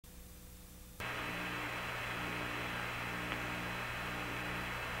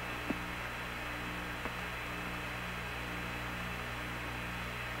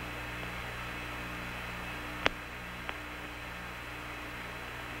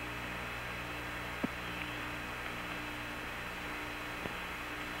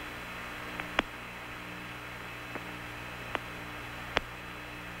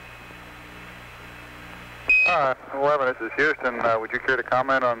11, this is Houston. Would you care to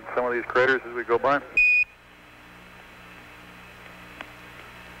comment on some of these craters as we go by?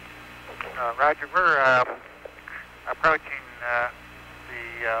 Roger, we're approaching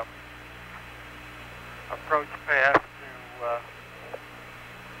the approach path to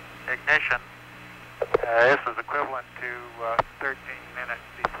ignition. This is equivalent to 13 minutes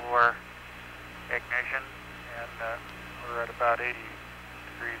before ignition, and we're at about 80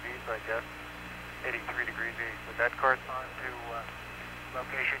 degrees east, I guess, 83 degrees east. Would that correspond to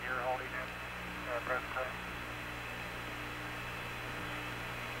location you're holding in present time?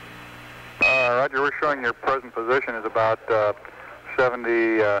 Roger, we're showing your present position is about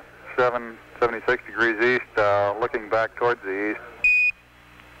 77, 76 degrees east, looking back towards the east.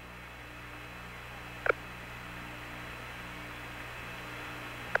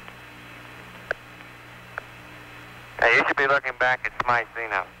 You should be looking back at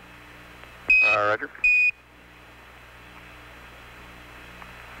Smythino. Roger.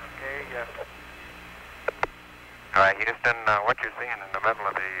 Okay, yes. All right, Houston, what you're seeing in the middle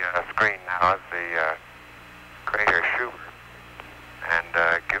of the screen now is the crater Schubert. And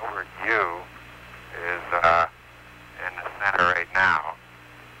Gilbert U is in the center right now.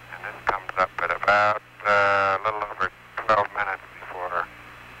 And this comes up at about a little over 12 minutes before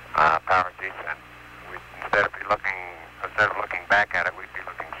power descent. Instead of looking back at it, we'd be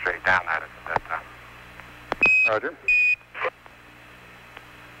looking straight down at it at that time. Roger.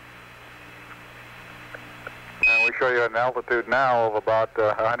 And we show you an altitude now of about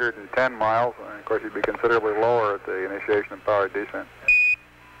 110 miles. And of course, you'd be considerably lower at the initiation of power descent.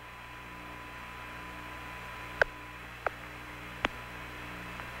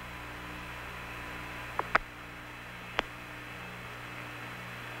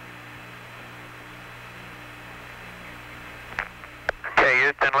 Okay,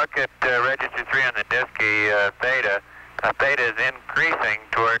 Houston, look at register 3 on the Disky theta. Theta is increasing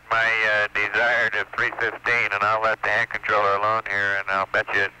toward my desired of 315, and I'll let the hand controller alone here, and I'll bet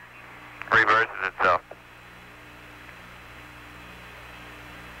you it reverses itself.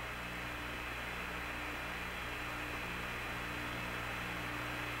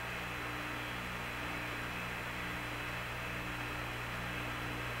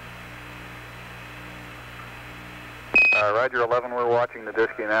 Roger 11, we're watching the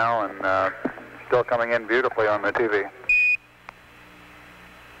Disky now, and still coming in beautifully on the TV.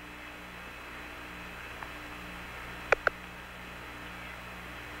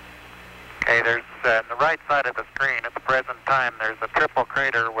 Okay, there's on the right side of the screen at the present time, there's a triple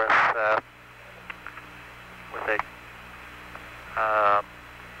crater with a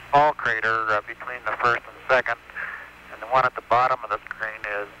small crater between the first and second, and the one at the bottom of the screen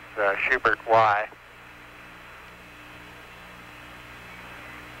is Schubert Y.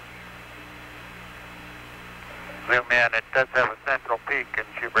 Zoom in, it does have a central peak in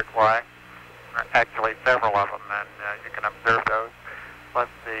Schubert Y, actually several of them, and you can observe those, plus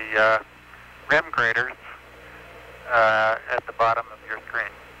the rim craters at the bottom of your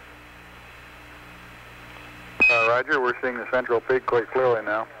screen. Roger, we're seeing the central peak quite clearly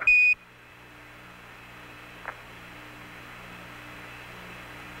now.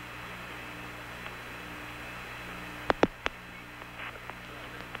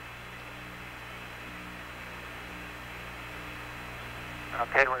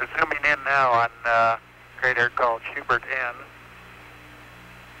 Okay, we're zooming in now on a crater called Schubert N.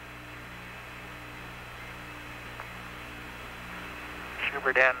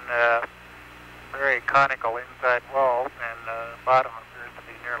 Schubert N, very conical inside walls, and the bottom appears to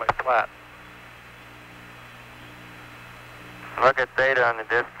be nearly flat. Look at theta on the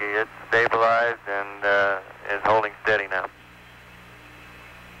Disky. It's stabilized and is holding steady now.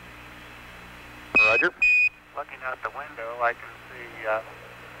 Roger. Looking out the window, I can see a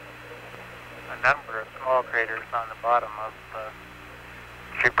number of small craters on the bottom of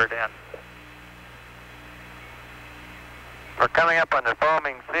Schubert N. We're coming up on the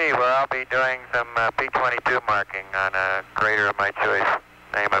foaming sea where I'll be doing some P-22 marking on a crater of my choice,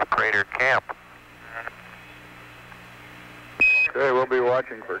 name of Crater Camp. Okay, we'll be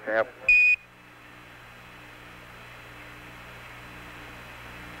watching for camp.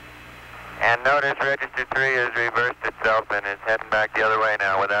 And notice register 3 has reversed itself and is heading back the other way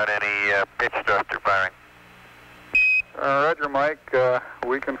now without any pitch thruster firing. Roger, Mike.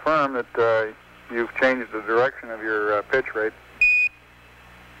 We confirm that you've changed the direction of your pitch rate.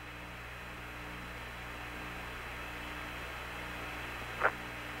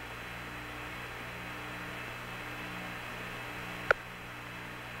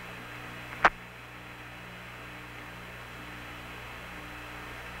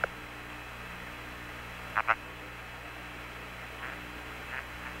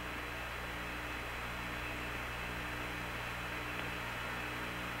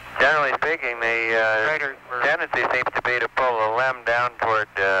 generally speaking, the tendency seems to be to pull the LEM down toward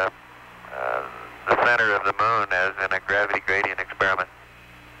the center of the moon, as in a gravity gradient experiment.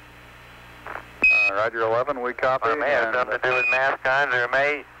 Roger 11, we copy. Well, it may have something to do with mass cons, or it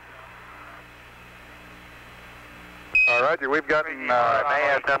may... Roger, we've gotten... it may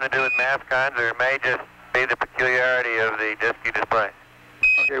have something to do with mass cons, or it may just be the peculiarity of the DSKY display.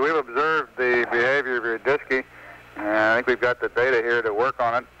 Okay, we've observed the behavior of your DSKY, and I think we've got the data here to work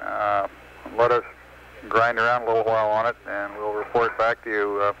on it. Let us grind around a little while on it, and we'll report back to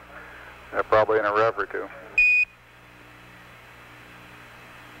you probably in a rev or two.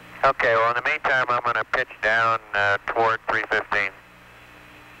 Okay, well, in the meantime, I'm going to pitch down toward 315.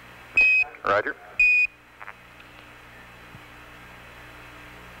 Roger.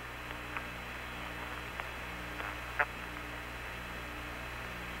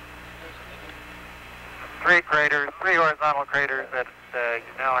 Three horizontal craters that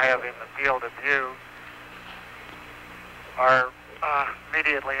you now have in the field of view are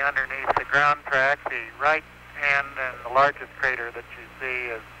immediately underneath the ground track. The right hand and the largest crater that you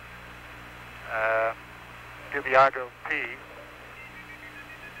see is Dubiago P.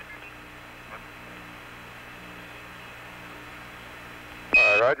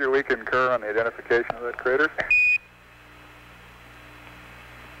 Roger, we concur on the identification of that crater.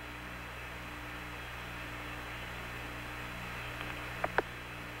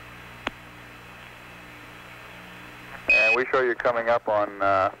 And we show you coming up on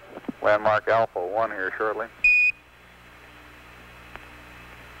landmark Alpha 1 here shortly.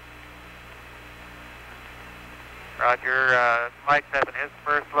 Roger, Mike's having his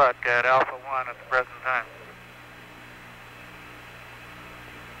first look at Alpha 1 at the present time.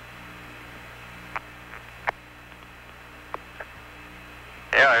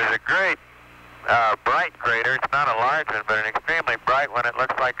 Yeah, there's a great bright crater. It's not a large one, but an extremely bright one. It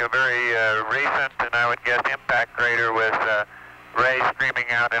looks like a very recent, and I would guess, impact crater with rays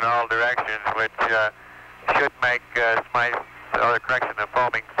streaming out in all directions, which should make the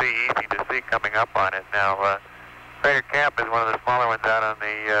foaming sea easy to see coming up on it. Now, Crater Camp is one of the smaller ones out on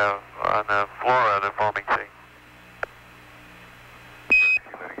the floor of the foaming sea.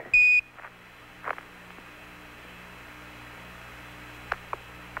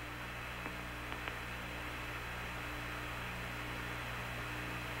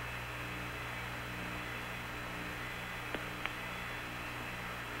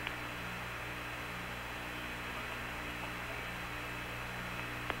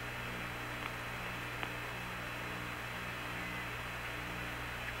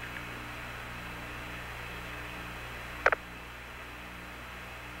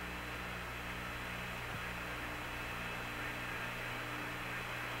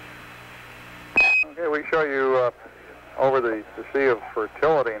 Okay, we show you over the Sea of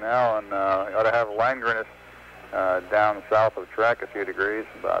Fertility now, and you ought to have Langrenus down south of track a few degrees,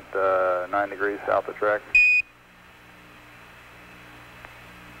 about 9 degrees south of track.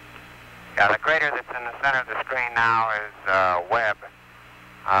 Yeah, the crater that's in the center of the screen now is Webb.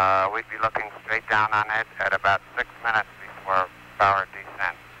 We'd be looking straight down on it at about 6 minutes before power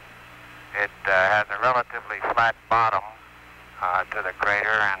descent. It has a relatively flat bottom to the crater,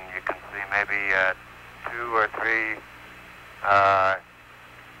 and you can see maybe 2 or 3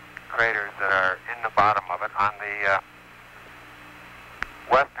 craters that are in the bottom of it. On the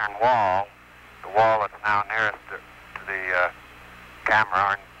western wall, the wall that's now nearest to the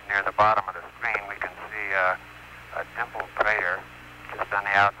camera, or near the bottom of the screen, we can see a dimpled crater just on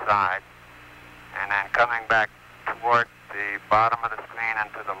the outside. And then coming back toward the bottom of the screen and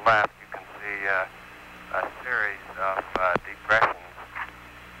to the left, you can see a series of depressions.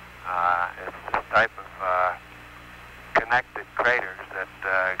 It's this type of connected craters that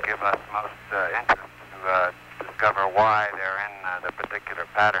give us most interest to discover why they're in the particular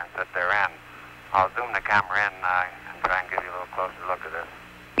patterns that they're in. I'll zoom the camera in and try and give you a little closer look at this.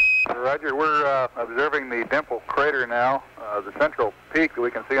 Roger, we're observing the dimpled crater now. The central peak that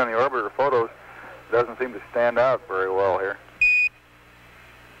we can see on the orbiter photos doesn't seem to stand out very well here.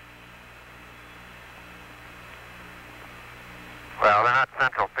 Well, they're not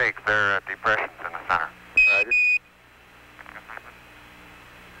central peaks, they're depressions in the center. Roger.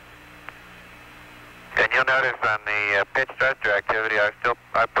 And you'll notice on the pitch thruster activity, I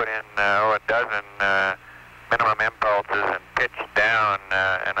put in a dozen minimum impulses and pitched down,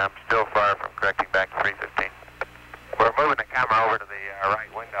 and I'm still far from correcting back to 315. We're moving the camera over to the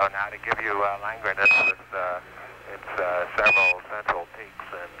right window now to give you Langrenus with its several central peaks.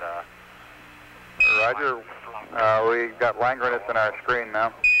 And Roger, we got Langrenus in our screen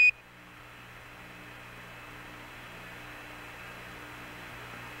now.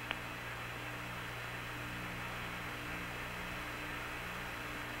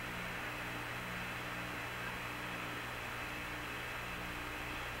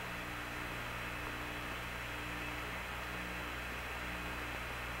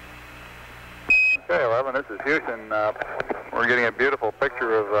 Okay, 11, this is Houston. We're getting a beautiful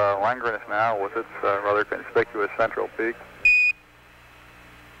picture of Langrenus now with its rather conspicuous central peak.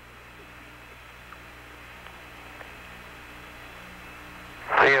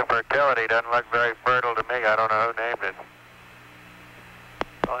 Sea of Fertility doesn't look very fertile to me. I don't know who named it.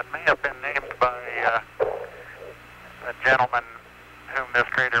 Well, it may have been named by a gentleman whom this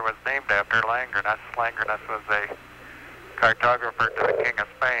crater was named after, Langrenus. Langrenus was a cartographer to the King of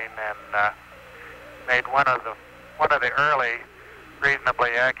Spain and made one of the early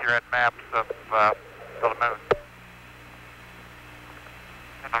reasonably accurate maps of the moon.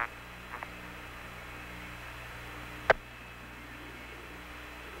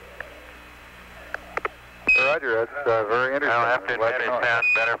 Roger, that's very interesting. I'll have to admit it sounds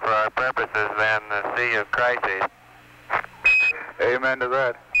better for our purposes than the Sea of Crises. Amen to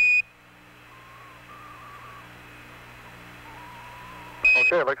that.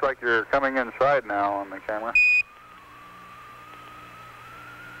 Okay, it looks like you're coming inside now on the camera.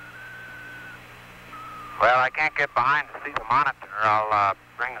 Well, I can't get behind to see the monitor. I'll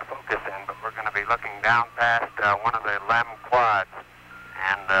bring the focus in, but we're going to be looking down past one of the LEM quads,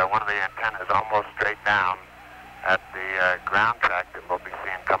 and one of the antennas almost straight down at the ground track that we'll be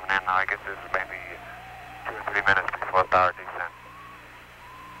seeing coming in. Now, I guess this is maybe 2 or 3 minutes before power descent.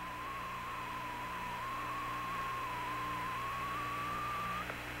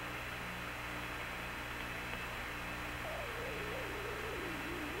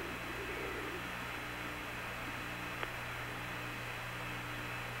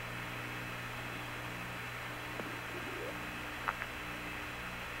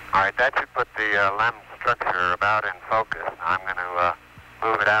 All right, that should put the LEM structure about in focus. Now I'm going to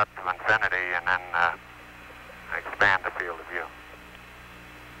move it out to infinity and then expand the field of view.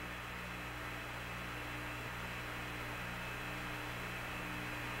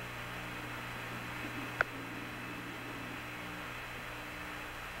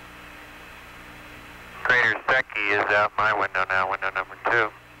 Crater Secchi is out my window now, window number 2.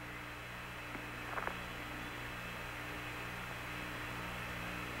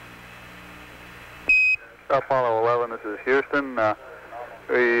 Apollo 11, this is Houston.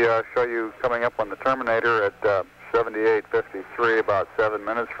 We show you coming up on the Terminator at 78:53, about 7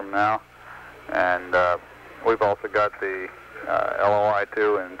 minutes from now. And we've also got the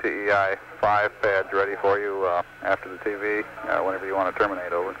LOI-2 and TEI-5 pads ready for you after the TV, whenever you want to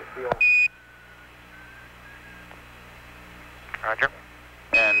terminate over. Roger.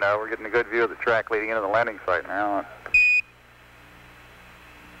 And we're getting a good view of the track leading into the landing site now.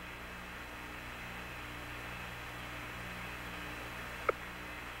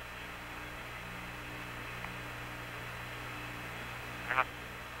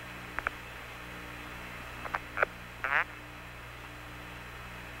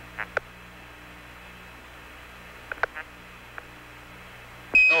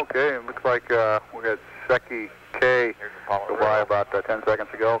 Okay, it looks like we got Secchi K go by about 10 seconds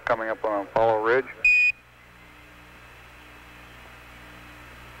ago, coming up on Apollo Ridge.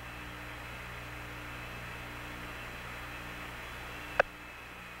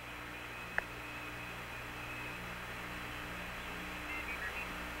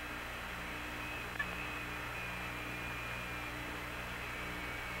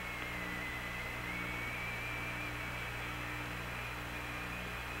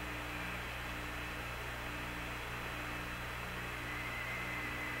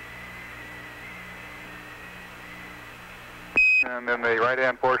 And in the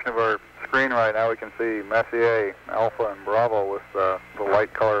right-hand portion of our screen right now, we can see Messier, Alpha, and Bravo with the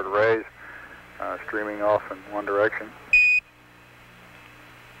light-colored rays streaming off in one direction.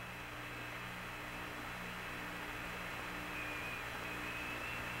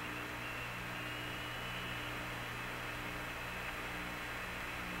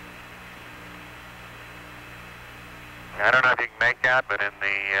 I don't know if you can make out, but in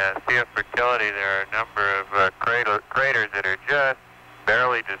the Sea of Fertility, there are a number of craters that are just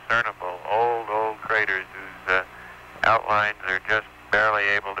barely discernible. Old craters whose outlines are just barely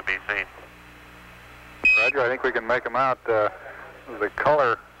able to be seen. Roger, I think we can make them out. The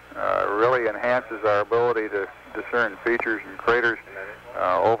color really enhances our ability to discern features and craters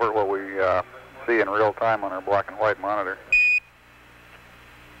over what we see in real time on our black and white monitor.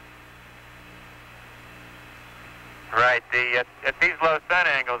 Right. At these low sun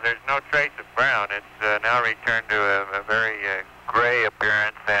angles, there's no trace of brown. It's now returned to a very gray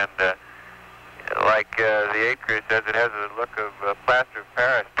appearance, and like the 8 crew says, it has a look of plaster of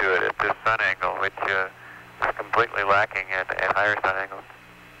Paris to it at this sun angle, which is completely lacking at higher sun angles.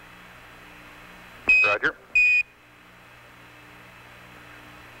 Roger.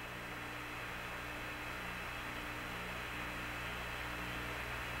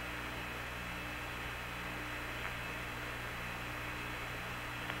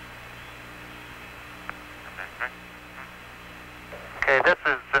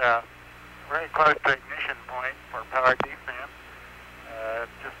 close to ignition point for power descent.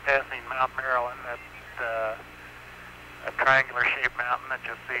 Just passing Mount Marilyn, that a triangular-shaped mountain that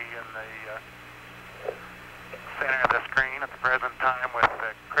you'll see in the center of the screen at the present time, with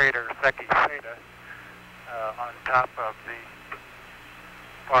the crater Secchi Theta on top of the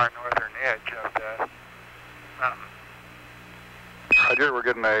far northern edge of the mountain. Roger, we're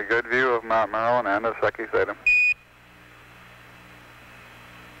getting a good view of Mount Marilyn and of Secchi Theta.